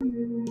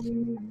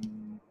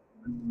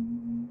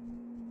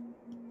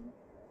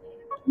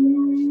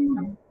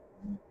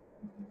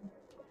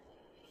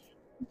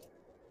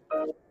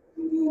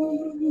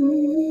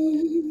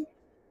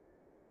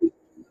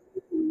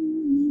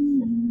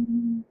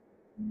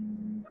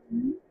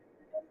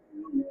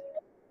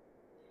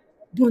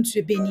Bon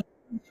Dieu béni,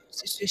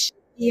 c'est ce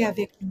chéri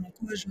avec nous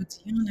encore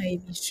aujourd'hui dans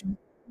l'émission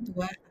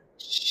Droit à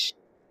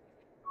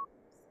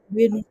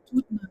nous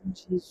toutes dans le nom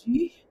de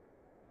Jésus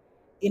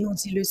et nous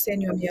dit le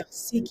Seigneur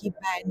merci qui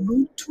bat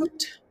nous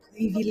toutes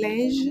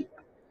privilèges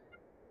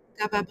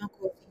capables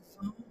encore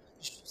vivants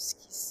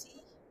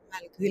jusqu'ici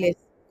malgré les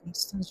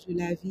circonstances de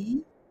la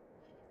vie.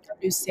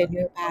 Le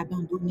Seigneur a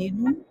abandonné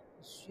nous,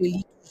 Dieu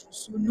lit toujours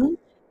sur nous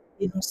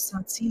et nous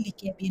sentir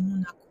qu'il nous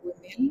dans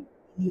la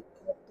il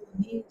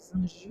ordonné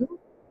en jour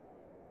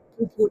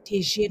pour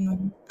protéger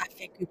nous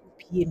afin que nos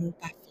pieds nous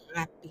pas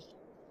frapper.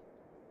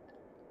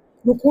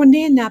 Nous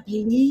connaissons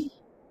Napoli,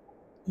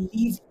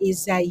 livre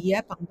Esaïe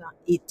pendant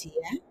l'été.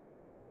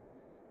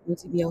 Nous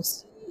disons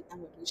merci à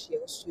notre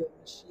chère sœur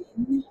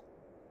Micheline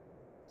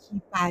qui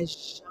pas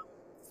jamais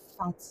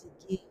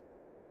fatiguée,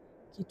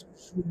 qui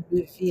toujours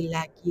levé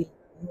la gueule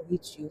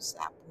nourriture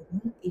ça pour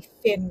nous et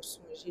fait nous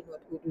songer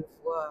notre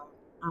devoir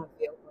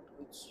envers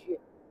notre Dieu.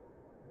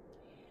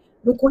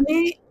 Nous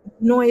connaissons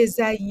non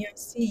Esaïe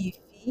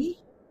signifie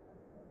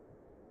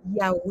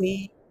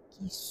Yahweh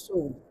qui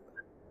sauve.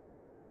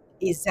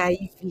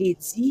 Esaïe vle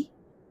dit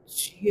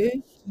Dieu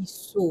qui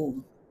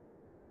sauve.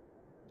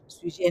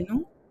 Sujet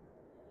non?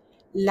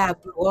 La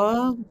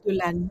gloire de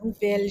la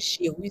nouvelle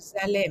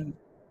Jérusalem.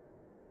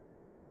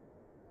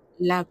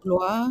 La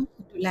gloire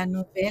de la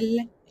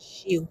nouvelle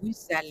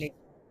Jérusalem.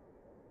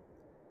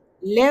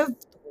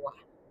 Lève-toi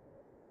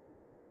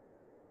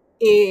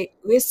et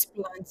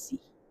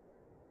resplendis,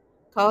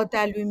 car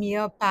ta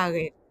lumière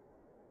paraît,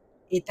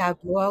 et ta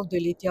gloire de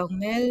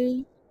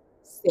l'Éternel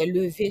s'est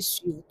levée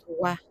sur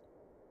toi.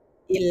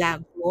 Et la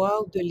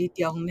gloire de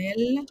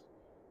l'Éternel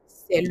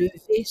s'est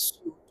levée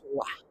sur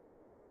toi.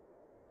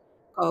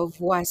 Car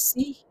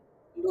voici,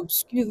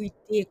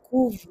 l'obscurité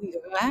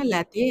couvrira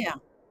la terre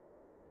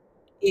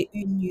et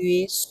une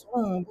nuée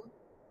sombre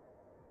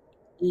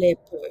les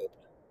peuples.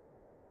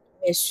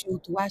 Mais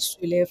sur toi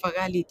se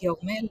lèvera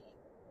l'Éternel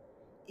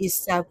et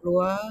sa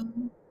gloire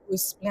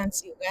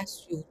resplendira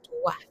sur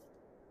toi.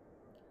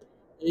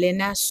 Les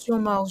nations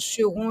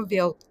marcheront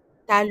vers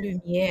ta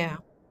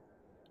lumière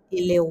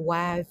et les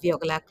rois vers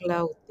la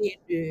clarté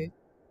de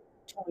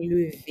ton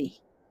lever.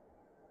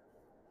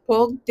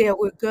 Porte tes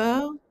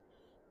regards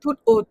tout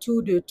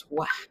autour de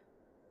toi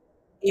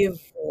et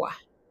vois,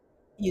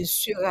 ils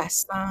se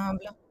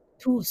rassemblent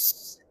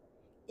tous,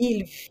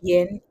 ils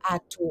viennent à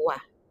toi.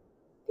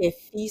 Tes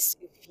fils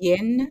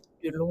viennent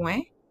de loin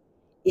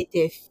et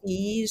tes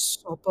filles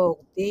sont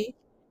portées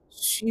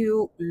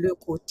sur le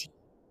côté.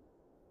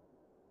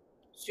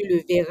 Tu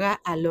le verras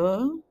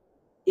alors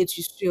et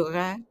tu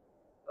seras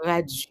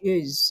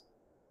radieuse.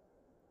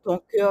 Ton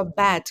cœur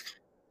battra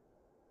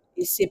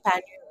et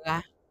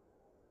s'épanouira,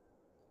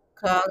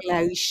 car la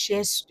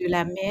richesse de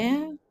la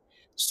mer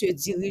se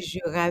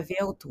dirigera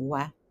vers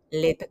toi.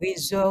 Les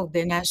trésors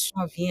des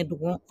nations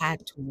viendront à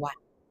toi.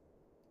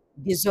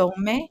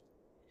 Désormais,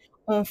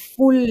 on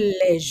foule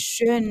les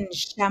jeunes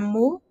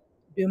chameaux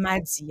de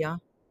Madian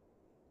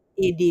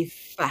et des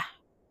phas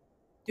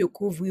te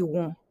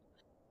couvriront.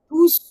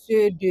 Tous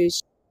ceux de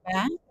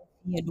Sheba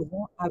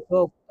viendront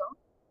apportant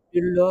de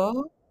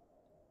l'or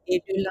et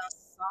de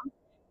l'encens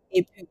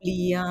et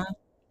publiant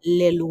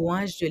les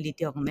louanges de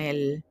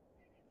l'Éternel.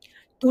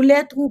 Tous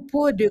les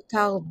troupeaux de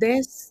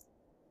Cardès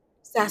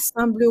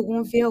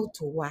s'assembleront vers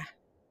toi.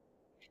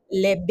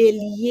 Les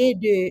béliers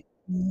de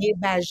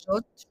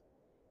Nébajot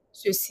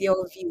se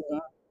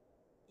serviront.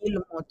 Ils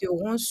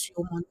monteront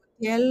sur mon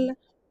autel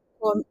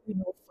comme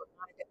une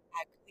offrande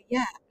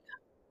agréable.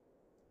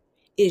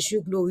 Et je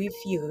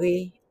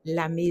glorifierai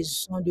la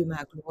maison de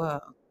ma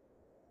gloire.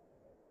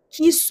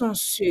 Qui sont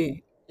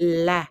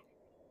ceux-là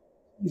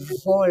qui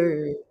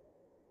volent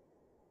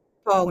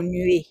par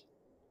nuée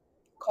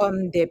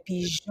comme des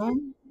pigeons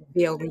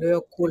vers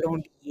leur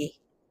colombier?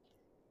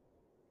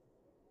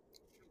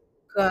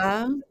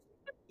 Car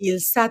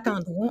ils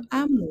s'attendront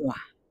à moi,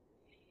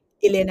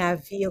 et les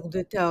navires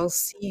de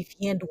Tarsis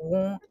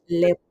viendront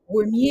les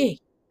premiers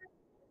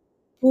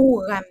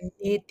pour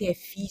ramener tes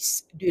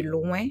fils de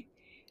loin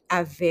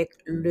avec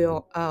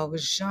leur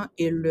argent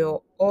et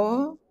leur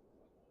or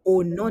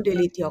au nom de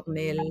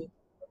l'Éternel,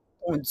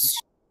 ton Dieu,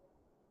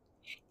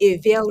 et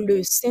vers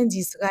le Saint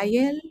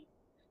d'Israël,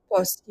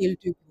 parce qu'il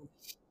te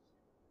glorifie.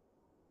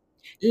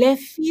 Les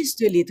fils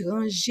de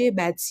l'étranger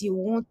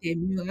bâtiront tes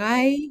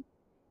murailles,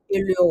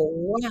 et leurs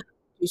rois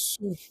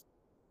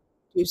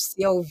te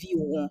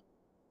serviront,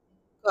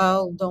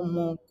 car dans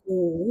mon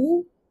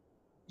courroux,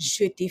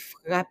 je t'ai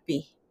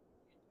frappé,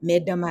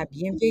 mais dans ma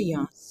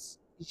bienveillance,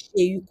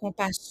 j'ai eu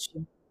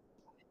compassion.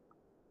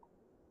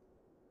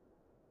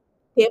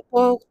 Tes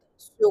portes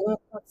seront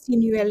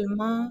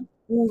continuellement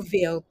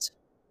ouvertes,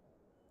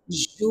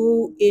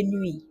 jour et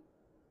nuit.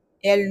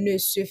 Elles ne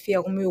se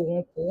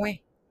fermeront point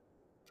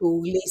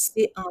pour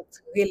laisser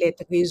entrer les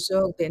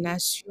trésors des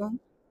nations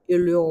et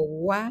leurs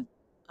rois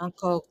en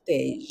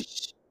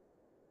cortège.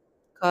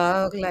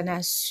 Car la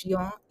nation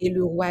et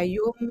le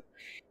royaume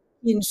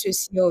qui ne se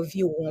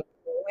serviront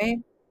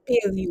point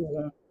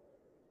périront.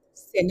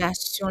 Ces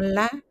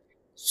nations-là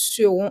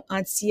seront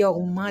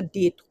entièrement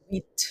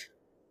détruites.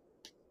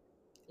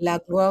 la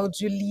gloire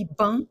du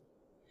Liban,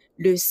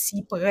 le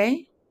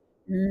cyprès,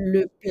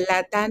 le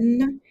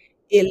platane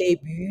et les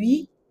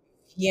buis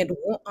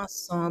viendront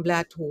ensemble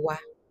à toi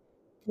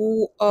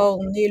pour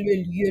orner le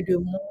lieu de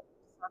mon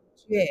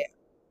sanctuaire.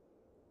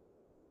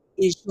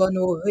 Et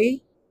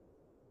j'honorerai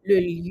le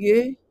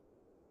lieu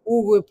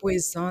où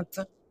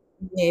représentent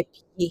mes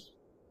pieds,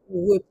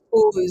 où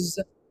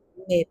reposent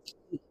mes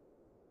pieds.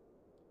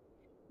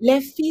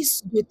 Les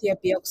fils de tes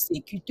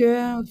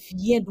persécuteurs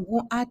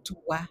viendront à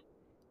toi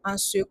en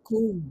se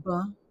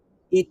courbant,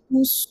 et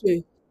tous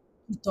ceux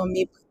qui t'ont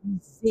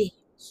méprisé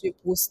se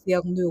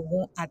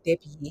prosterneront à tes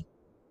pieds,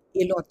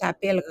 et l'on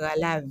t'appellera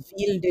la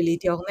ville de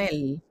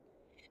l'Éternel,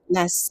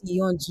 la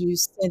Sion du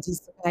Saint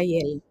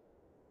d'Israël.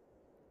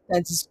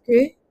 Tandis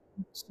que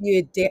tu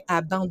étais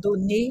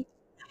abandonné,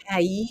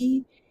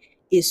 haï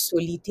et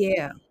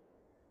solitaire,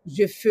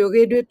 je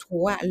ferai de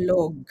toi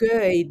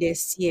l'orgueil des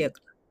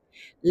siècles,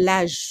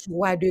 la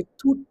joie de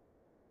toutes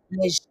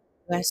les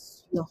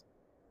générations.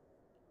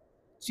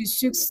 Tu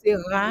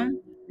suceras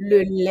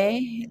le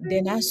lait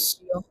des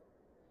nations,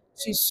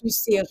 tu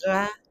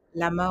suceras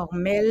la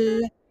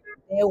marmelle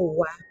des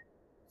rois.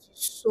 Tu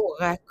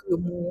sauras que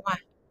moi,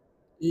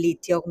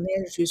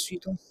 l'Éternel, je suis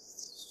ton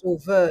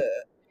sauveur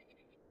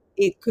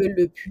et que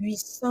le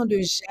puissant de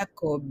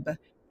Jacob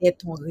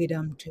est ton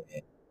rédempteur.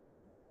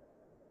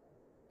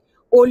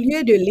 Au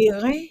lieu de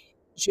l'airain,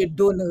 je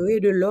donnerai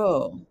de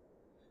l'or.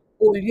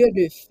 Au lieu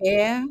de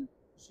fer,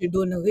 je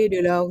donnerai de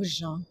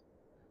l'argent.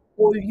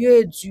 Au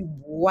lieu du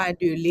bois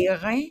de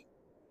l'airain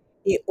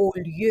et au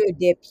lieu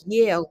des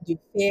pierres de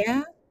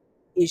fer,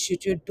 et je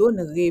te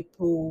donnerai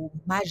pour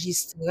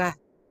magistrat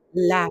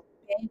la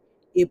paix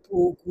et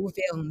pour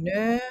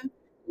gouverneur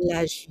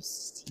la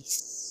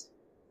justice.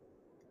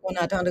 On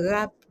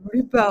n'entendra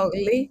plus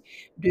parler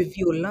de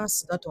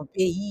violence dans ton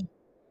pays,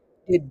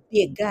 de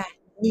dégâts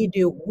ni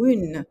de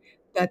ruines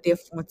dans tes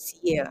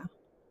frontières.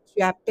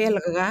 Tu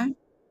appelleras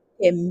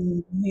tes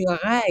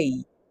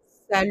murailles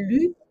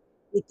salut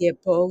et tes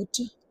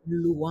portes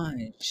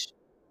louange.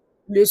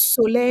 Le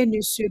soleil ne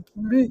se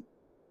plus,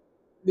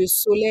 le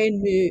soleil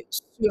ne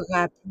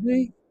sera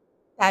plus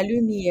ta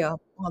lumière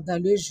pendant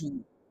le jour,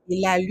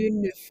 et la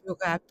lune ne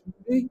fera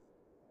plus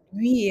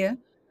luire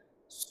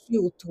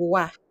sur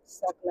toi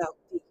sa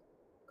clarté,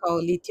 car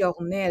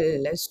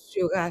l'Éternel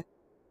sera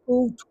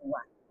pour toi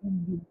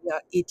une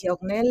lumière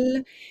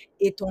éternelle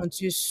et ton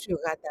Dieu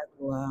sera ta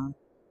gloire.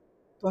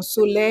 Ton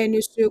soleil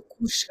ne se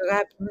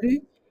couchera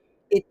plus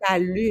et ta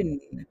lune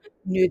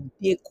ne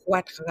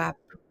décroîtra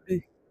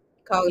plus,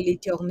 car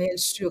l'Éternel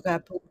sera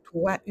pour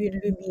toi une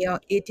lumière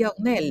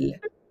éternelle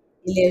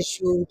et les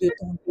jours de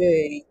ton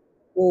deuil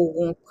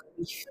auront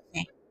pris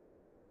fin.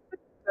 Le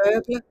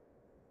peuple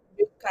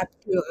ne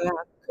captera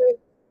que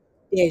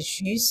des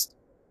justes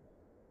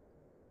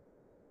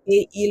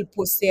et ils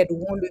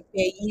posséderont le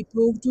pays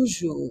pour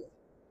toujours.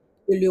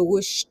 Et le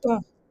rejeton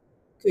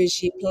que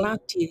j'ai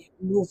planté,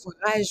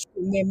 l'ouvrage que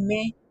mes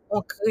mains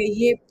ont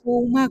créé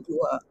pour ma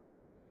gloire.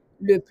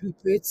 Le plus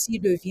petit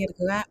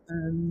deviendra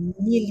un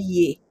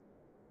millier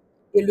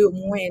et le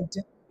moindre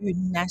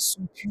une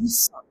nation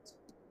puissante.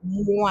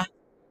 Moi,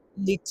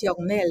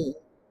 l'Éternel,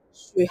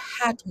 je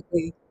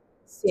hâterai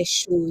ces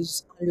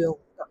choses en leur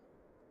temps.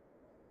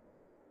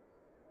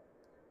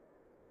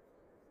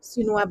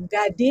 Si nous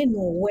regardons,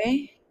 nous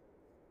voyons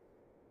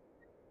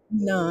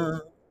dans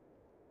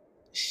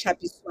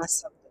chapitre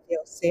 60,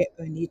 verset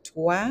 1 et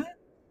 3,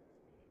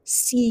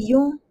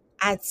 Sion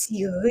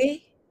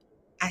attiré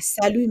à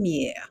sa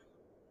lumière.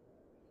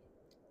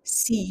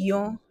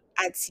 Sion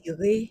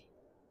attiré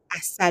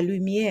à sa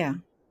lumière.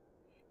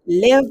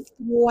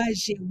 Lève-toi,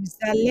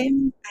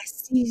 Jérusalem,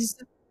 assise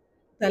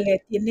dans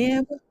les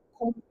ténèbres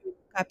comme une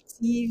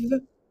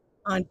captive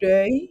en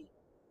deuil.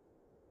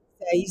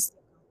 Isaïe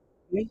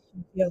 52,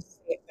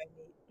 verset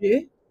 1 et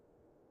 2.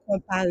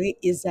 Comparez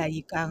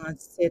Isaïe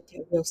 47,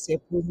 verset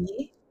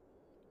 1er,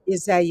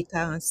 Isaïe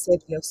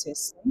 47, verset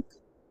 5,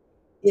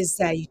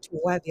 Isaïe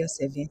 3,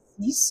 verset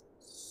 26.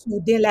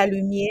 Soudain la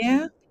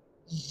lumière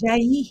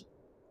jaillit,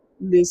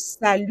 le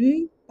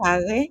salut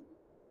paraît,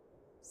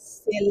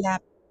 c'est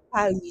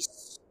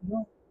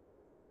l'apparition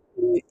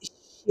de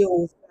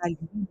Jéhovah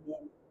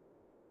lui-même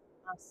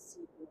en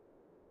Sion.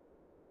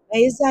 Dans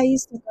Isaïe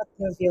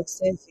 59,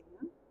 verset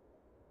 20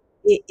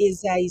 et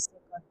Isaïe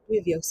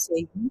 52,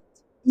 verset 8,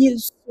 il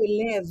se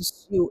lève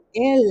sur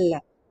elle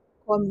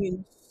comme un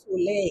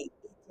soleil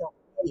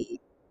éternel.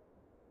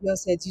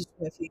 Verset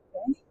 19 et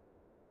 20.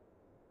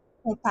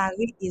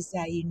 Comparez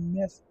Isaïe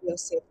 9,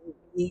 verset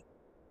 1 et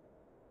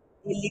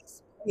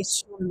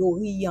l'expression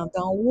l'Orient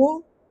d'en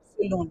haut,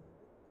 selon le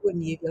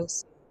premier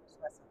verset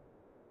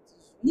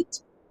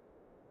 78.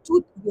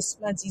 Toute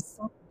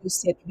resplendissante de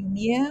cette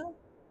lumière,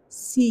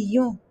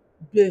 Sion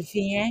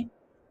devient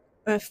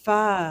un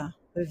phare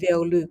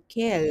vers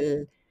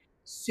lequel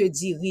se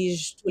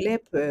dirigent tous les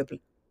peuples,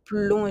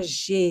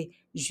 plongés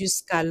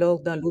jusqu'alors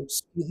dans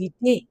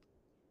l'obscurité.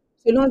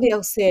 Selon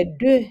verset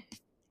 2,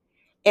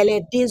 elle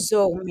est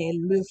désormais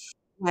le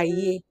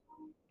foyer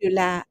de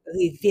la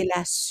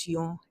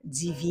révélation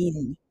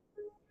divine.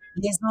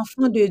 Les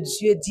enfants de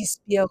Dieu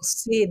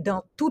dispersés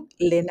dans toutes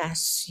les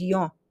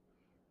nations.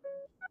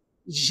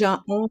 Jean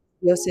 11,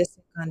 verset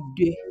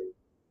 52,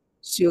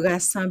 se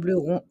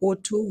rassembleront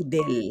autour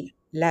d'elle.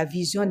 La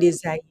vision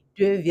d'Ésaïe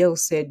 2,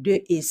 versets 2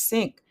 et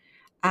 5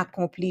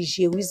 accomplit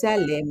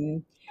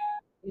Jérusalem.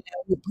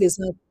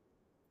 Représente-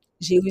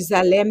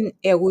 Jérusalem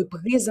est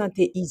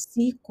représentée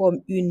ici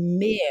comme une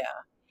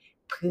mère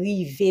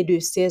privée de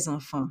ses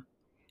enfants,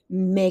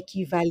 mais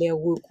qui va les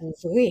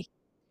recouvrer.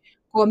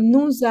 Comme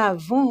nous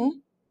avons,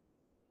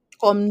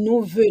 comme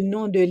nous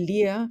venons de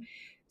lire,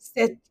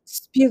 c'est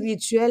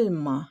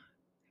spirituellement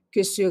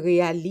que se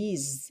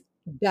réalise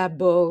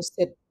d'abord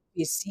cette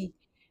prophétie.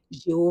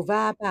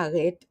 Jéhovah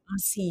apparaît en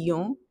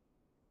Sion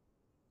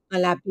en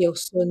la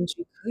personne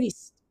du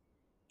Christ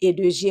et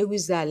de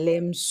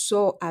Jérusalem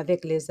sort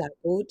avec les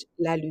apôtres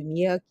la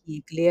lumière qui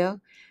éclaire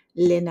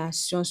les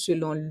nations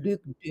selon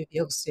Luc 2,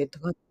 verset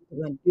 30 et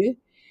 32.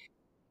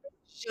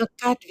 Jean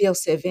 4,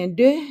 verset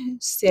 22,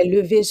 s'est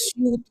levé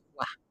sur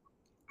toi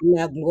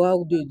la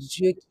gloire de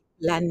Dieu qui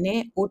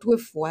planait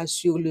autrefois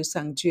sur le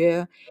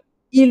sanctuaire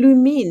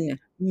illumine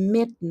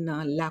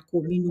maintenant la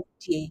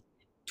communauté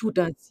tout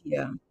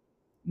entière,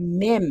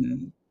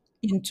 même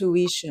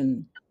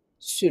intuition,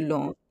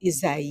 selon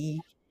Isaïe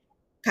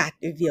 4,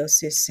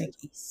 versets 5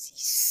 et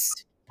 6.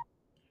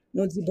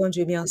 Nous disons, bon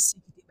Dieu, merci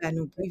pour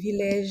nos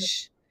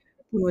privilèges,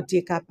 pour nous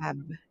être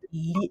capables de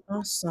lire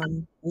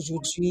ensemble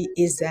aujourd'hui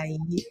Isaïe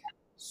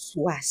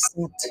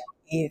 60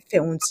 et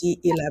faire un petit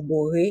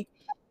élaboré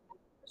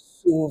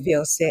sur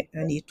verset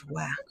 1 et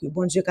 3. Que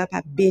bon Dieu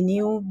capable de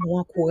bénir, nous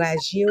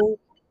encourager,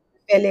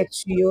 faire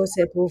lecture,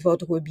 c'est pour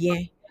votre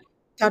bien.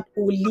 Quand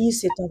on lit,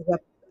 c'est on doit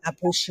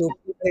approcher au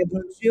plus près,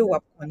 bon Dieu, ou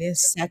connaître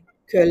ça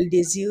que le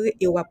désir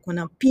et ou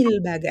connaître pile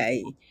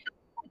bagaille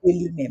de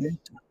lui-même.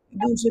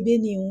 Bon Dieu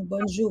béni,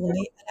 bonne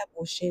journée, à la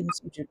prochaine,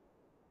 si Dieu.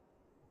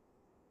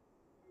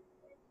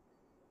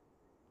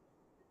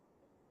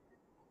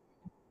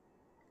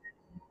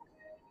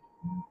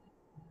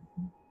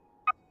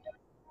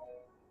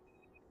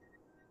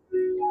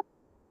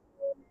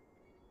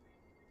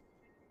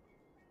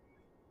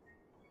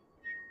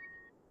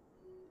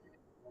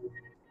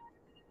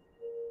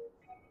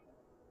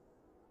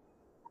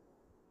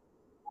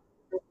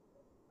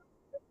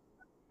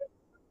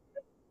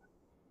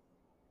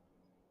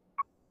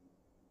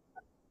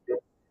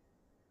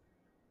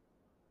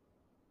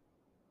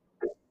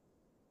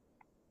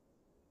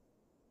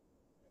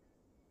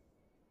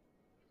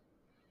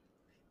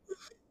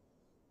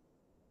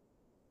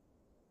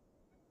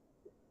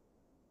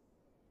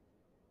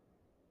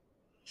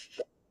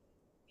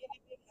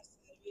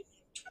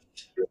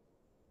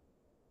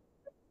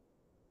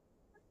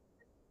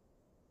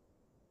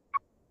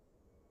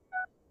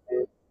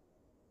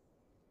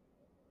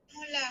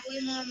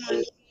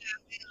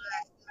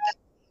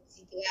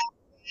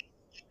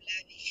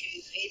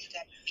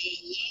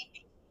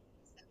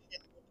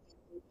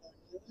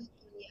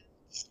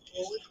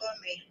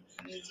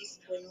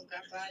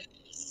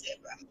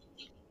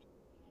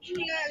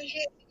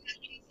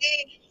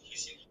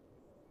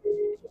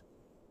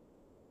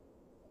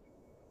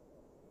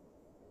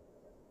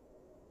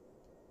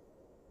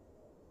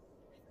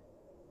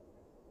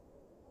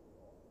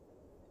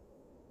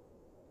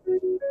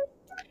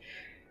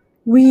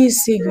 Oui,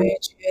 Seigneur,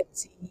 tu as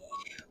dit,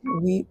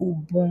 oui, ou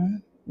bon,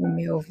 ou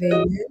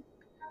merveilleux,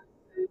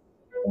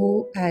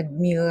 ou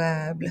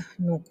admirable,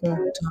 nous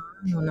comptons,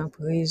 nous en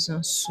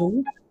présence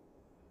sous,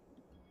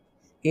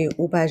 et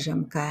ou pas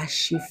jamais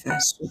caché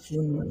face pour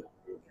nous.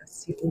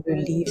 Merci pour le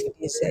livre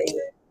d'Esaïe.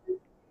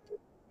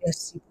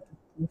 Merci pour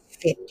le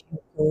prophète qui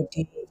nous a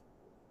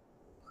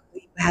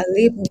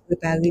préparé pour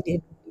préparer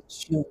des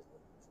nourritures pour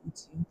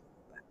aujourd'hui,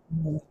 pour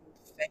mourir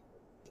de faim.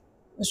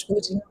 Parce que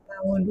dit nos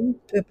paroles, le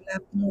peuple a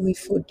mouru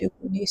faute de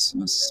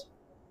connaissance.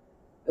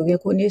 De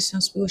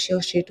connaissance pour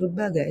chercher toute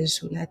bagage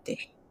sur la terre.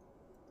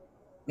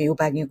 Mais il n'y a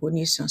pas de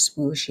connaissance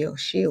pour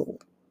chercher.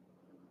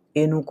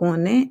 Et nous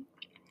connaissons,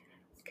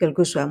 quel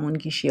que soit le monde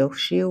qui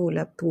cherche, ou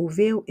l'a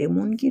trouvé, et le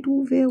monde qui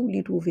trouve, ou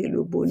lui trouve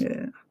le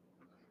bonheur.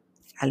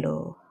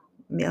 Alors,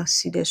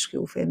 merci de ce que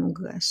vous faites nous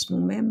grâce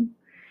nous-mêmes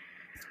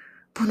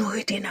pour nous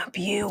rester dans le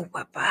pied,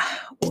 papa,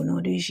 au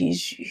nom de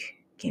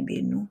Jésus.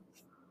 Qu'aimez nous,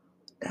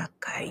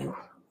 d'accord,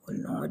 au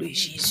nom de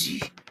Jésus.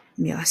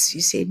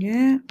 Merci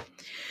Seigneur.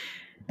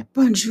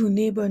 Bonne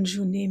journée,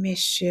 mes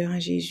chers en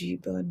Jésus.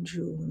 Bonne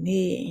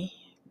journée,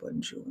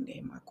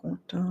 moi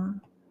content.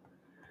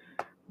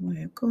 Moi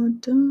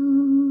content,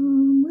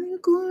 moi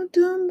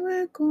content,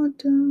 moi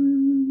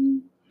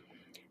content.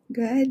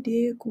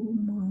 Gardez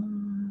comment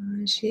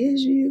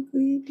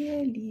Jésus-Christ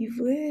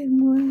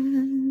délivre-moi.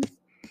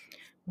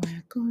 Moi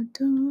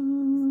content,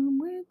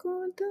 moi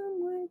content,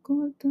 moi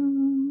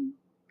content.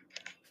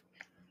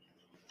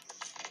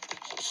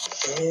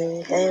 Je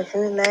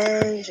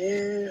lève les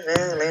yeux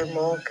vers les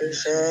monts que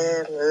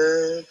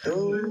j'aime,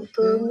 d'où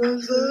peut me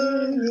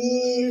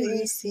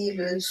venir ici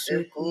le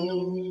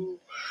secours.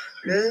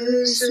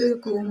 Le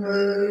secours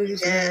me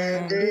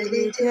vient de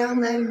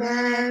l'Éternel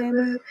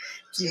même,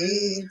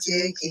 du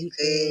Dieu qui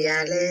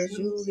créa les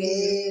jours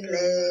et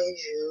les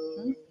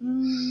jours.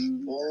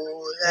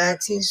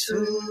 Pourra-t-il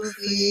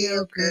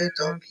souffrir que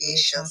ton pied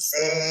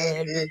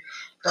chancelle?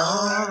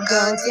 Ton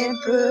gardien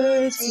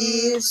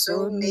peut-il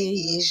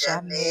sommeiller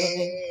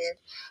jamais?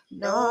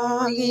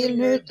 Non, il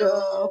ne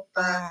dort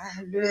pas,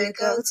 le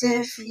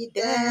gardien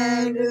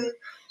fidèle,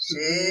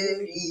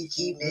 celui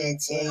qui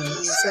maintient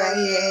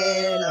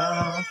Israël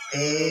en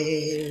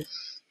paix.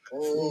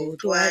 Pour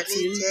toi,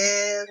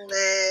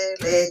 l'Éternel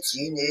est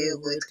une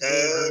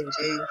retraite,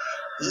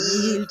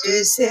 il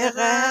te sert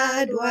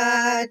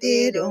droite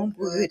et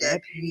d'ombre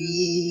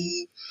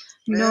d'appui.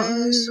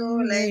 Non, le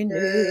soleil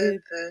ne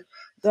peut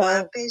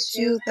frapper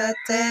sur ta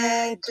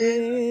tête,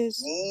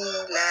 ni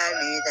la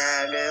lune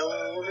à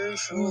l'heure où le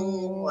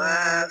jour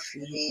a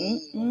fui.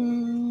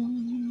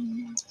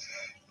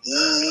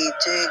 Il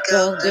te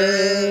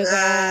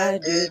gardera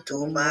de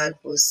tout mal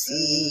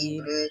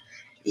possible.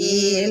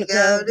 Il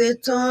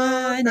garde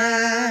ton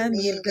âme,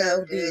 il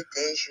garde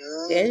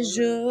tes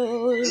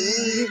jours.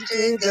 Il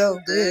te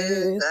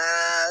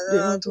gardera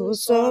de tout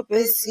sort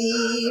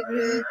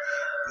possible.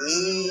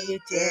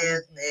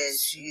 L'Éternel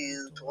sur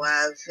toi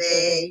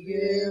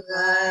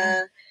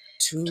veillera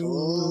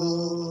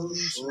toujours.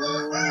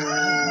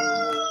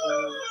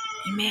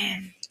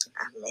 Amen.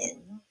 Amen.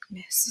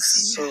 Merci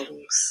Seigneur.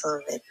 Psaume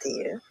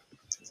 121,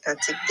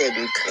 Cantique des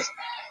degrés.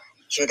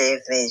 Je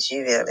lève mes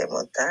yeux vers les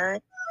montagnes.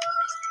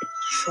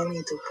 Famille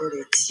de pour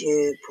les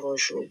Dieu,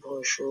 bonjour,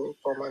 bonjour.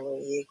 Comment nous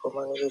y est,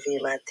 comment nous lever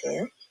le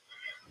matin.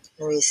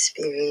 Nous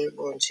espérer,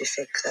 bon Dieu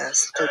fait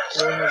grâce. Tout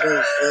le monde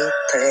levé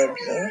très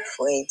bien.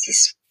 Faut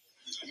indice.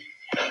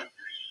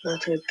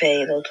 Notre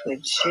Père, notre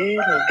Dieu,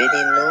 nous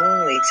bénissons,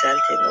 nous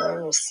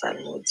exaltons, nous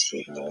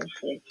salmodions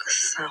pour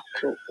ça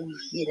que vous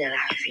y dans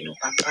la vie, nous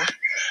papa.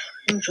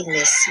 Nous vous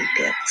remercions,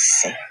 Père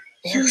Saint.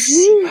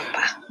 Merci,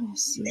 papa.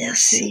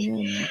 Merci.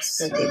 Nous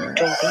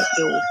t'adorer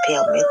et vous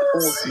permettre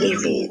de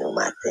réveiller nos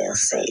matins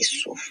sains et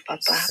saufs.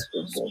 Papa,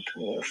 le bon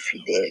pour nous,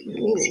 fidèle,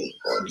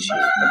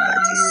 miséricordieux, papa,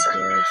 dis ça.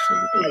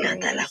 Il a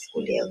dans la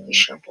colère,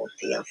 riche en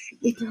bonté, en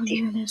fidélité.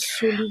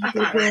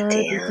 Papa,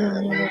 matin,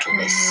 nous te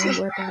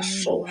remercions pour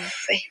son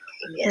fait.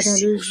 Et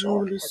merci pour son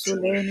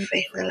continu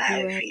fait dans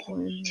la vie.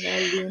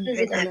 Nous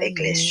venons avec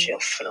les Srs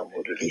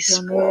Flambeau De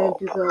L'Espoir,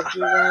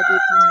 papa.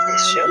 Les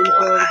Srs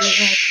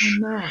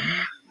 3H.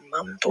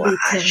 Même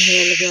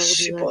 3H,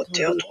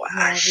 supporter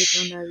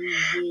 3H,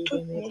 tout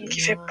le monde qui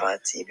fait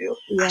partie de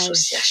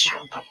l'association,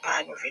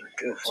 papa, nous venons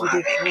te voir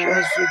avec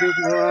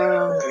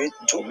eux.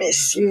 Nous te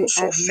remercions pour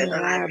ce fait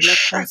dans la vie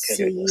chacun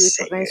de nous,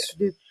 Seigneur.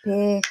 De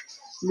paix,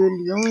 le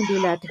lion de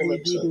la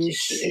tribu de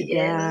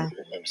Juda.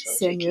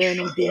 Seigneur,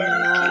 nous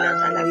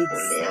bénissons,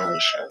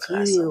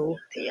 nous exaltons,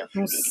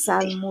 nous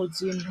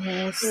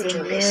salmodions, Seigneur, nous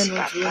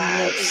te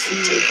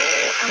remercions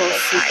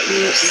parce que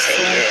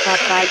son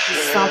papa qui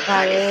s'en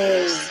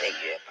pareil.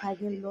 Pas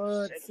de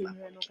l'autre,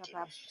 Seigneur, nous sommes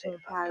capables de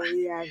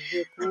comparer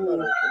avec vous,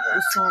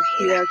 nous sommes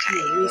Père qui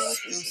est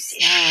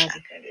responsable.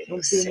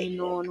 Nous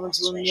bénissons, nous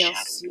disons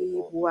merci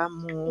pour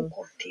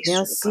amour,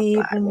 merci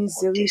pour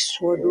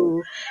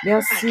miséricorde,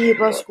 merci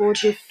parce que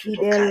tu es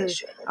fidèle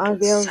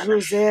envers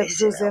Joseph,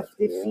 Joseph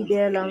est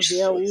fidèle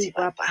envers vous,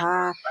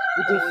 papa,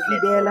 tu es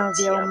fidèle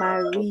envers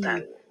Marie,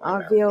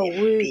 envers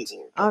Ruth,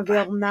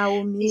 envers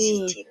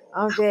Naomi,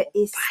 envers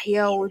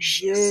Esther, oh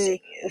Dieu,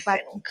 ou pas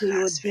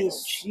quitter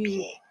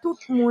au-dessus. Tout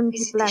le monde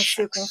qui place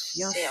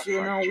confiance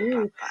en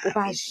vous, ou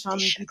pas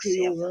jamais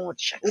quitter au honte,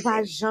 ou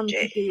pas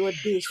jamais quitter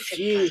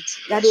au-dessus.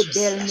 Regardez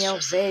belles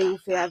merveilles vous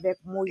fait avec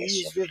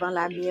Moïse devant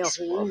la mer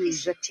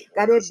rouge.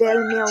 Regardez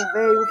belles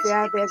merveilles vous fait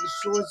avec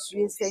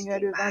Josué,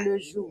 Seigneur, devant le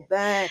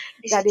Jourdain.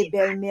 Regardez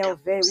belles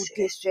merveilles vous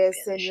te fait,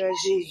 Seigneur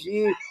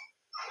Jésus,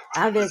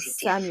 avec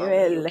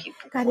Samuel.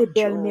 Quelle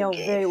belle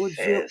merveille, oh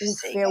Dieu,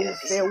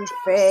 ou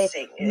fait,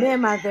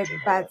 même avec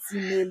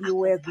Batimeli,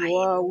 ou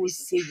gloire, au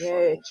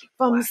Seigneur.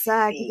 Comme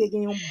ça, qui te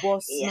gagne un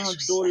bossement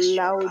d'eau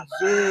là, oh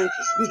Dieu,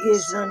 il te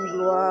joint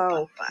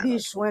gloire, il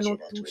joint nous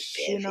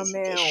toucher dans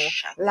main.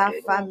 La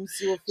femme,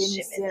 si au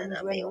phénicienne,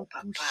 joint nous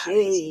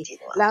toucher.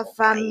 La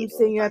femme,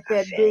 Seigneur,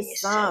 Père de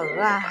sang,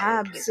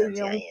 Rahab,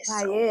 Seigneur, ou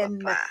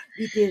païenne,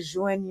 il te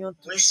joint nous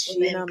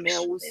toucher dans main,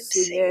 oh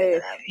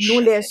Seigneur. Nous,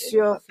 les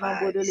Srs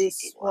Flambeau De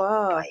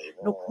L'Espoir,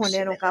 nous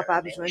connaissons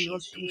capables de nous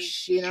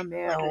toucher dans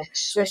mer.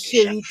 Ce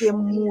chéri t'est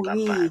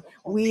mouru.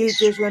 Oui, il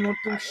te joint nous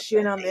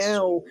toucher dans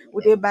mer. Ou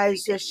te bail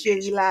ce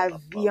chéri la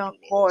vie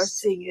encore,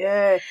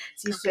 Seigneur.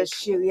 Si ce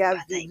chéri a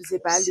vivre, c'est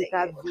pas lui qui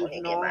a vivre,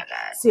 non.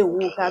 C'est vous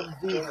qui a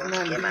vivre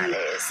dans lui.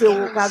 C'est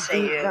vous qui a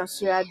vivre dans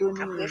Sœur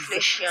Adonis.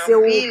 C'est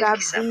vous qui a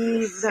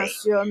vivre dans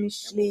Sœur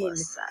Micheline.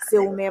 C'est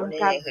vous même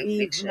qui a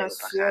vivre dans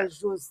Sœur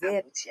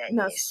Josette,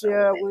 dans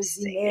Sœur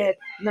Rosinette,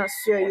 dans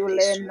Sœur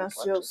Yolène, dans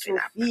Sœur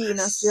Sophie,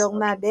 dans Sœur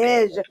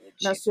Nadège,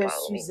 dans Sœur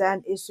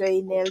Suzanne et Sœur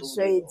Inel,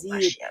 Sœur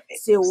Edith.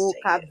 C'est vous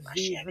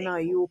qui vivre dans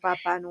you,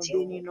 papa, nous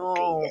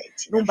bénissons.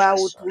 Nous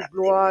battons toute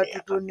gloire,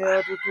 tout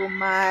honneur, tout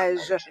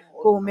hommage,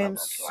 qu'au même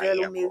seul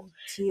ou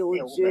mérité, oh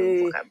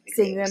Dieu.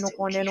 Seigneur, nous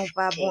connaissons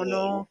pas bon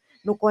nom.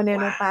 Nous connaissons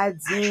Wa pas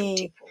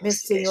ajouter digne, pour mais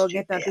aussi les Seigneur,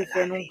 gen stupeurs te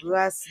fait nous laver nous,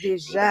 grâce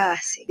déjà.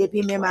 débarrasser nous,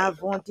 Depuis même nettoyer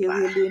nous, avant, te papa,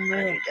 relé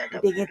en nous. dedans Ou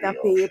dans te gen ta pur,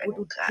 paye pour fais-nous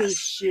tout grâce.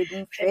 péché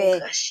nous Fais-nous fait.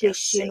 grâce, cher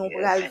Péché nous Seigneur,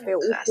 pral fait. fais-nous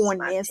Ou grâce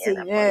connaît, matin,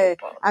 là, prends nos Seigneur,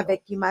 pardon.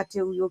 avec qui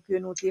matériaux que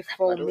nous t'es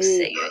Demande au formé.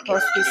 Seigneur qui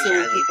Parce nous que qui c'est déjà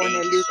eux qui arrivé,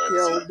 connaît qui le sorti,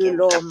 cœur de qui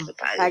nous t'a l'homme.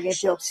 préparé Pas pour une sortir.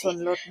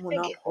 personne, l'autre monde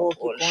Mais qui encore qui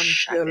contrôle connaît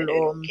cœur chacun de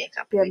nous, l'homme. qui est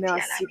Père,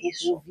 capable à la merci pour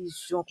maison,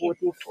 provision qui qu'on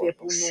t'a fait contrôle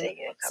pour nous, nous.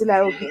 Seigneur, qui a C'est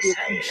là où qui privé t'est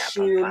ça et là,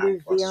 couché, papa,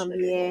 prends levé en soin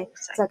de bien. nous,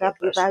 ça Ça qui est qu'a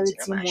pas préparé sorti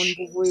dans petit la monde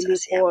pour machine, voir ça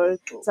c'est à l'école.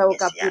 moto, Ça ou bien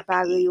qu'a c'est à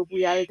préparé pied. pour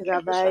y aller Quelle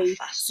que soit travail.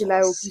 C'est façon,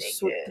 là où qui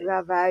saute Seigneur,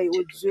 travail,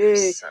 oh Dieu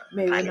Dieu. Tout-Puissant,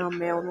 Mais pas non,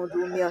 mais on pour nous nous,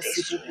 dit compter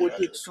merci pour sur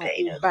notre protection cœur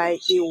et ou notre bail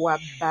et Dieu. ou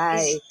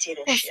bail.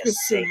 Visitez-nous, Parce cher que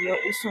Seigneur, Seigneur,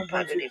 ou son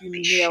bon Dieu pardonnez qui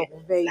péché,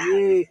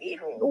 merveilleux.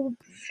 lavez-nous, Ou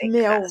faites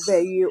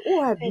grâce. merveilleux,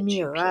 ou Fais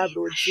du bien admirable,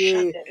 oh à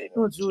Dieu. chacun de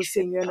Nous nous disons, qui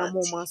fait Seigneur, dans le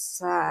moment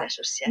partie de ça,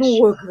 nous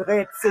l'association.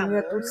 regrettons,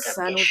 Seigneur, tout Amour,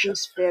 ça, bien nous t'es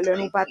chance pour fait, là,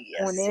 nous les pas te prières,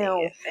 connaître.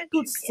 Seigneur. Fais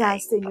Tout du bien ça, à vous,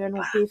 Seigneur,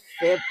 nous papa. t'es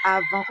fait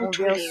avant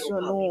Contrôlez au conversion,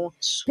 parmi nous. nous,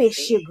 sauvez,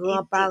 Péché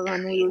grand-parents,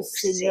 nous, yo, intégrer au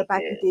Seigneur,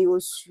 pas Seigneur. quitter, yo,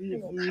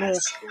 suivre, Fais-nous nous.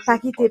 grâce, Pas ouvre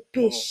quitter porte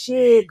pour nous.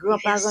 péché,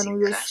 grand-parents, Déverser nous,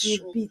 yo, grâce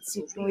suivre, sur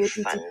petit, nous, nous, et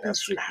petit, vivre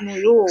sous petit, la nous,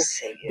 vie, au yo.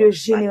 De Seigneur.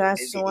 Pas-nous de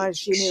génération en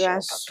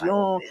bénédiction, papa,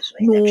 nous génération,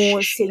 besoin d'aller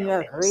nous, chercher dans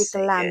Seigneur, nous,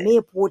 Seigneur.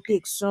 réclamer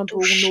protection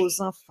pour Toucher,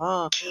 nos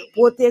enfants. guérir,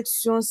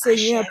 Protection, marcher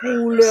Seigneur, avec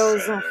pour nous,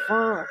 leurs Seigneur.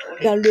 enfants, Contrôler,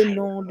 dans le caillou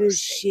nom pour nous, de Seigneur.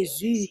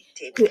 Jésus,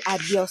 que Visitez-nous.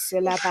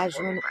 adversaire la pas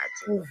Ouvre nos joindre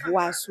bâtiments, nous,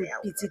 pouvoir papa, sous mais à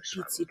vous petite même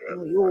soit petite l'honneur,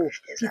 nous yo,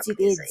 louange, dès à petite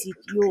présent et Edith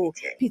pour toute yo,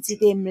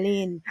 petite l'éternité.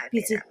 Emeline, Amen,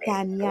 petite amen.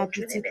 Tania, Bon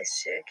Dieu, petite mes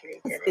sœurs, que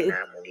l'éternel eh,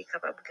 l'amour est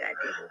capable de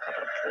garder nous,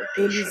 capable de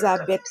protéger nous,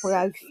 Elisabeth capable de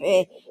pral sécuriser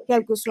fait, nous. Bon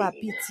quel Dieu, que soit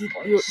bénis nous. petite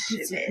Bonne yo,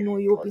 petite semaine, nous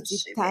yo, bonne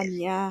petite semaine.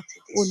 Tania,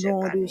 C'était au ce nom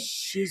pas de nous.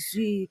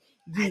 Jésus,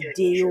 Adonai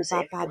guidez yo, Joseph,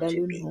 papa, bon dans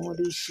Dieu, le bénis nom nous.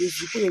 de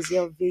Jésus,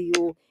 préservez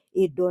yo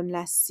et donne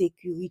la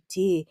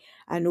sécurité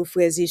à nos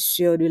frères et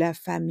sœurs de la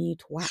famille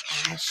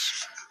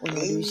 3H. Au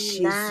nom de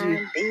Il a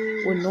Jésus,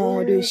 au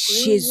nom de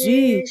besoin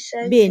Jésus, prier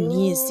chaque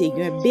bénis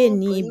Seigneur, jour,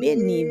 bénis,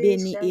 bénis, prier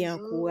bénis chaque et jour.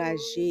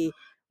 encouragez.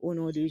 Au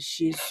nom de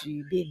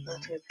Jésus, bénis,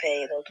 Notre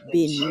Père, notre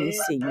bénis Dieu,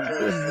 Seigneur, levé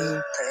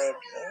bénis, très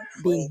bien,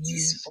 frère bénis,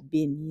 dispo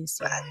bénis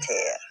à Seigneur.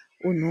 terre.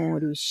 Au nom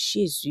de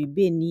Jésus,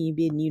 bénis,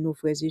 bénis nos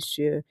frères et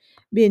sœurs.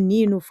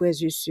 Bénis nos frères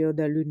et sœurs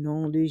dans le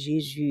nom de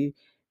Jésus.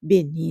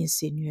 Bénis,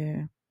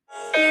 Seigneur.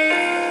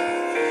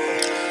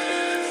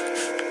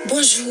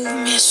 Bonjour,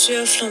 mes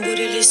sœurs Flambeau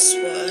De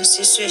L'Espoir,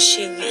 c'est sœur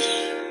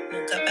chérie.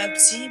 Nous capables de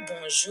dire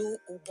bonjour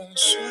ou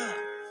bonsoir.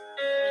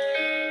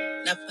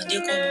 N'apprenez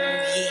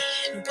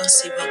comment nous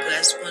pensons par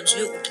grâce pour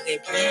Dieu ou très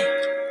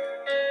bien.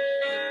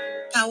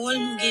 Parole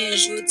nous gagne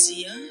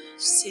aujourd'hui,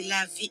 c'est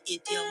la vie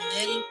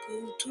éternelle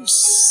pour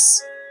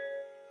tous.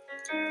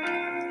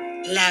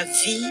 La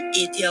vie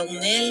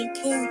éternelle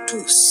pour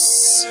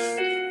tous.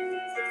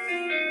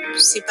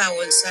 C'est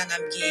parole ça n'a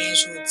gagné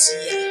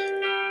aujourd'hui.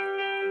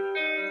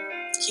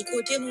 Qui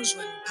côté nous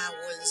joindre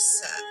parole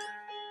ça?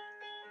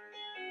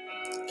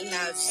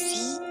 La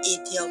vie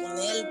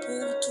éternelle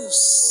pour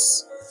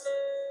tous.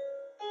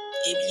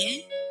 Eh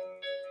bien,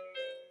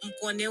 on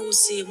connaît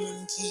aussi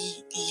moun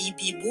qui lit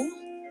Bible,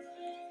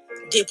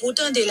 des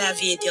pourtant de la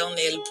vie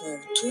éternelle pour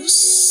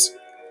tous,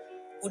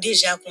 ou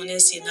déjà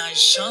connaissez dans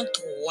Jean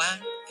 3,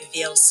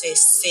 verset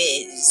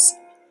 16.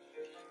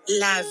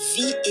 La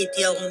vie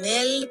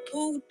éternelle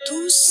pour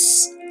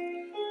tous,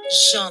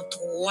 Jean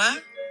 3,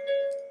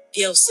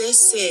 verset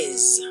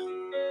 16.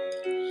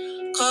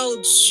 Car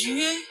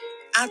Dieu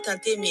a tant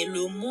aimé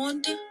le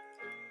monde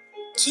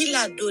qu'il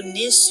a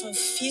donné son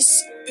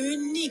Fils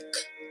unique,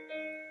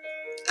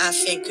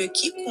 afin que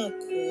quiconque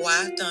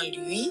croit en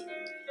lui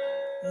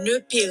ne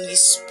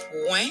périsse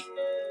point,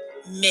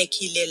 mais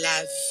qu'il ait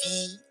la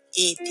vie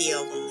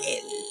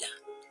éternelle.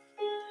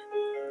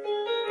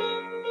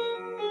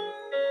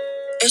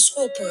 Est-ce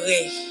qu'on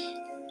pourrait,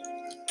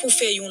 pour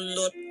faire un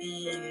autre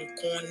monde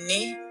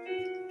connaît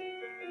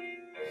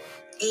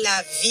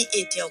la vie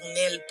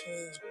éternelle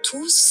pour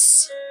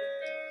tous,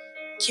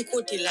 qui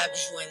côté la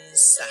joindre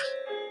ça?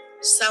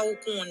 Ça ou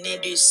connaît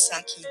de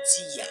ça qui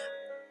dit ya.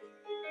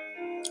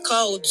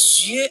 Car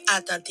Dieu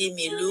a tant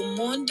aimé le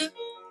monde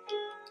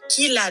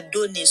qu'il a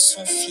donné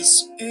son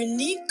Fils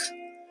unique,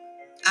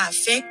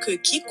 afin que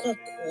quiconque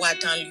croit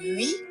en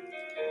lui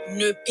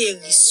ne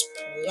périsse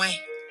point,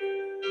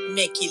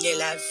 mais qu'il ait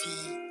la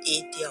vie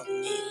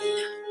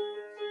éternelle.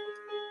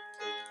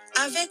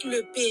 Avec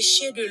le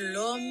péché de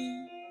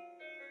l'homme,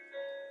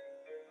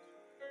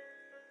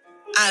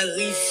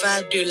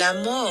 arriva de la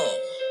mort.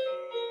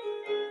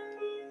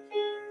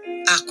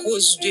 À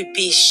cause de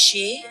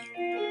péché,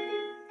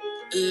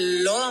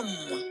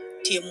 l'homme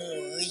t'est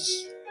mouru.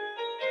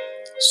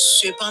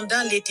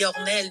 Cependant,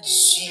 l'Éternel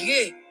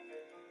Dieu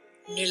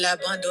ne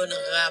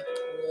l'abandonnera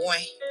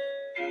point,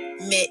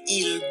 mais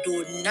il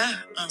donna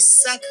un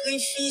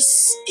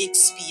sacrifice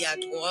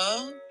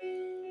expiatoire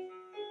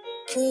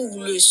pour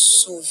le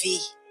sauver,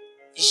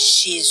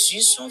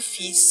 Jésus son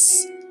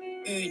Fils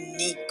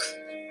unique.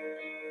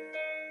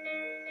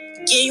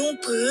 Gagnons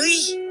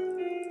prix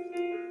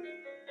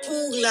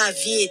pour la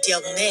vie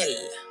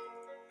éternelle.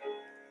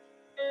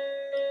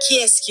 Qui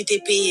est-ce qui t'a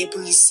payé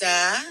pour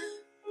ça?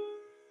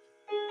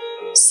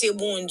 c'est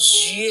bon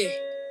Dieu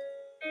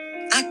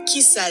à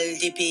qui ça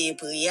le paye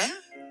prière?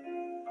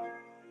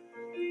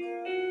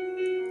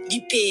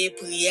 Il paye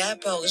prière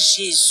par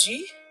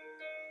Jésus,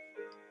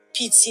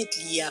 petit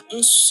lia,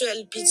 un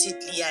seul petit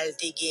lia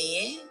te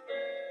gagné,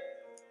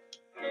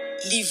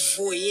 li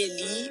voye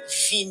li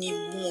vini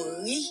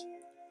mourir,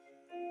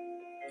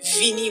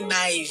 vini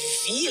may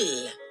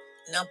ville,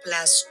 nan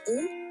place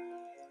où,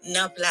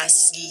 nan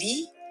place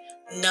li,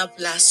 nan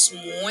place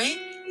moins,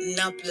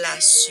 nan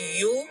place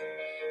yo,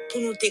 pour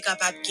nous te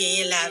capable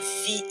gagner la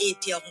vie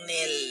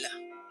éternelle.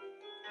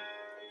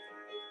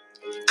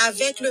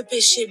 Avec le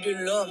péché de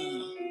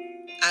l'homme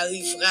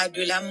arrivera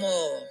de la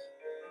mort.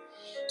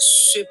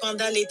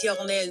 Cependant,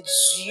 l'Éternel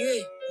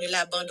Dieu ne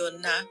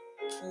l'abandonna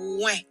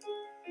point,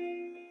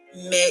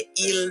 mais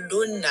il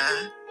donna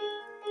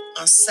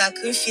un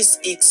sacrifice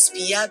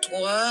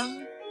expiatoire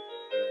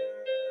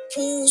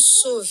pour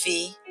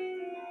sauver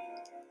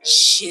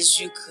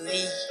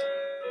Jésus-Christ,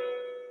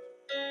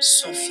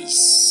 son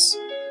fils.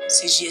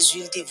 C'est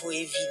Jésus qui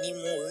voulu venir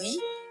mourir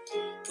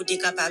pour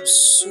être capable de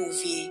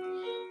sauver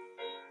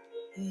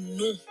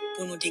nous,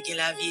 pour nous donner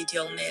la vie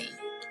éternelle.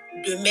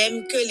 De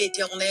même que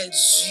l'Éternel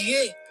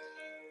Dieu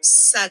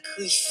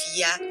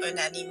sacrifia un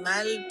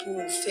animal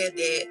pour faire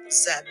des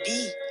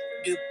habits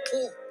de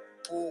peau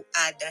pour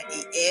Adam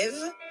et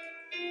Ève,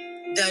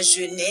 dans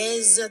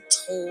Genèse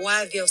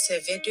 3, verset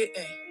 21.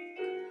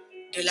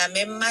 De la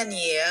même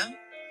manière,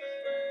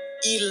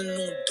 il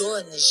nous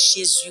donne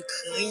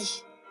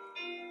Jésus-Christ,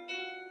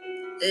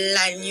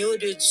 l'agneau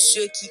de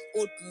Dieu qui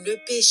ôte le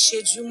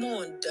péché du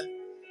monde.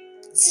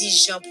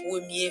 10 Jean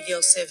 1er,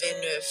 verset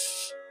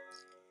 29.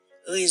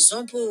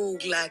 Raison pour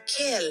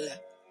laquelle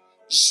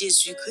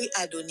Jésus-Christ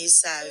a donné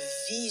sa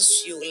vie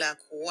sur la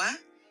croix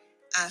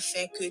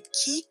afin que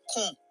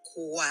quiconque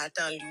croit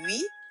en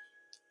lui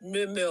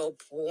ne meure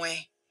point,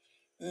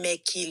 mais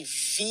qu'il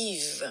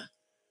vive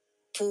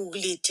pour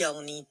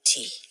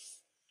l'éternité.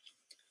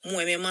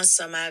 Moi-même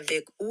ensemble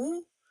avec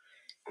vous,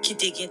 qui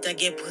te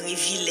gen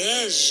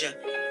privilège,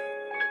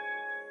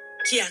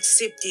 qui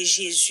accepte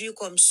Jésus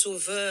comme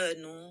sauveur,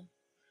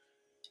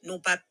 nous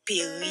pas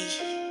péri,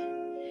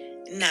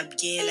 n'a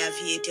bien la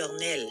vie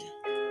éternelle.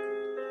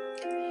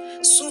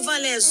 Souvent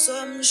les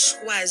hommes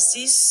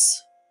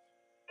choisissent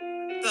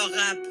par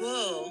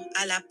rapport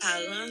à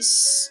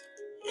l'apparence,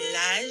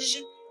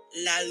 l'âge,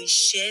 la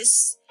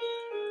richesse,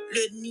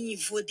 le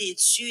niveau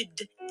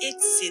d'études,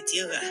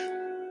 etc.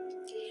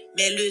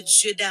 Mais le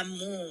Dieu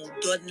d'amour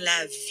donne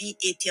la vie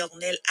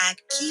éternelle à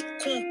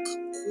quiconque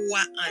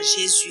croit en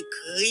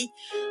Jésus-Christ,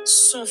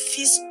 son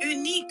Fils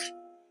unique.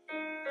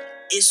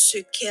 Et ce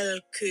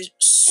quel que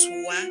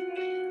soit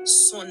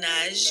son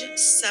âge,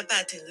 sa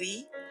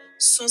patrie,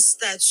 son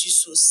statut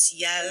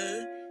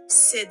social,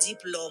 ses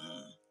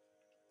diplômes.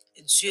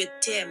 Dieu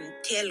t'aime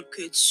tel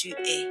que tu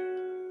es,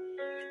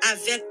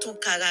 avec ton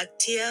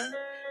caractère,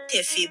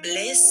 tes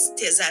faiblesses,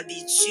 tes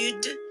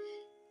habitudes,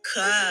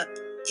 car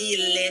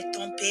il est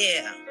ton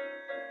Père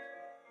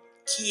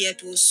qui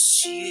est aux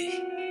cieux.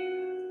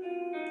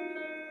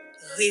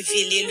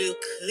 Révélez le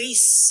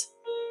Christ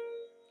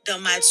dans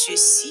Matthieu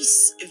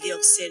 6,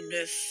 verset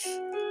 9.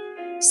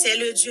 C'est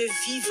le Dieu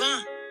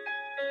vivant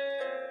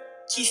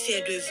qui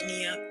fait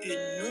devenir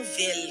une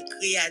nouvelle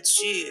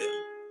créature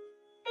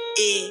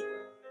et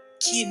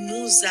qui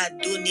nous a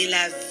donné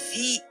la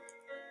vie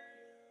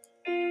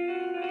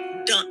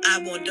dans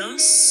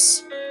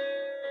abondance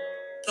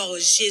par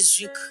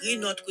Jésus-Christ,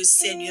 notre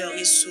Seigneur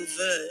et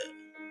Sauveur.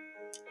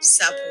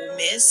 Sa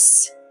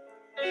promesse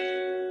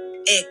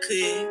est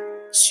que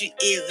tu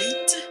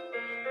hérites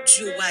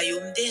du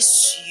royaume des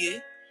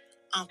cieux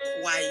en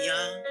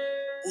croyant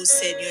au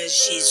Seigneur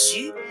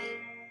Jésus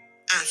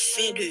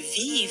afin de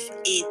vivre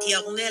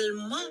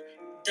éternellement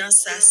dans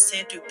sa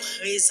sainte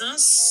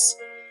présence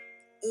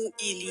où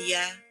il y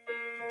a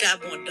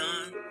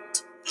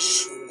d'abondantes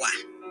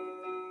joies.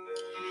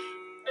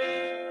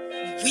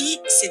 Oui,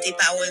 c'était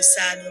paroles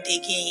ça nous te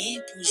gagné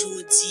pour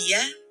aujourd'hui,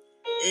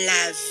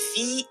 la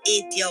vie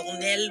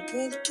éternelle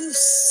pour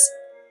tous.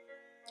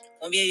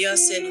 Combien de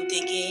versets nous te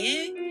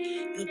gagné?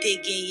 Nous te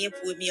gagné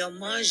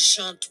premièrement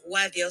Jean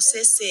 3,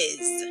 verset 16.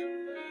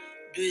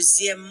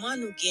 Deuxièmement,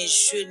 nous gagnons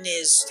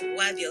Genèse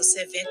 3,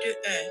 verset 21.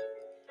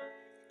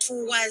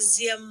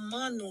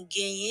 Troisièmement, nous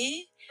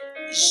gagnons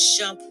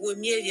Jean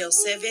 1er,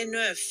 verset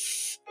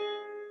 29.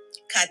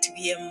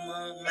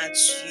 Quatrièmement,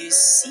 Matthieu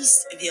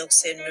 6,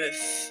 verset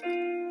 9.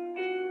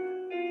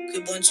 Que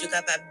bon Dieu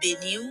capable de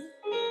bénir,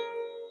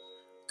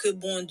 que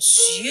bon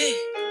Dieu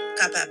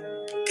capable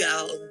de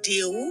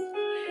garder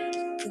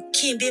pour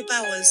qu'il y ait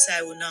parole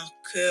ça dans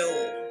le cœur,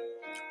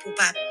 pour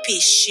pas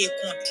pécher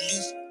contre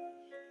lui.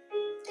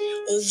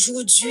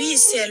 Aujourd'hui,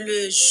 c'est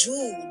le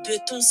jour de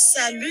ton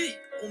salut,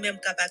 ou même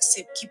capable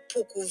d'accepter qui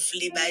peut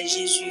couvrir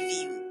Jésus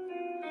vivre.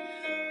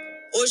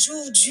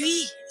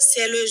 Aujourd'hui,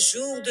 c'est le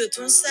jour de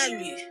ton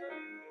salut.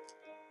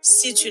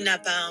 Si tu n'as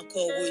pas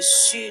encore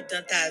reçu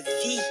dans ta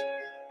vie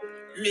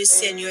le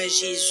Seigneur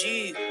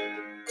Jésus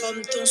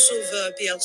comme ton sauveur personnel,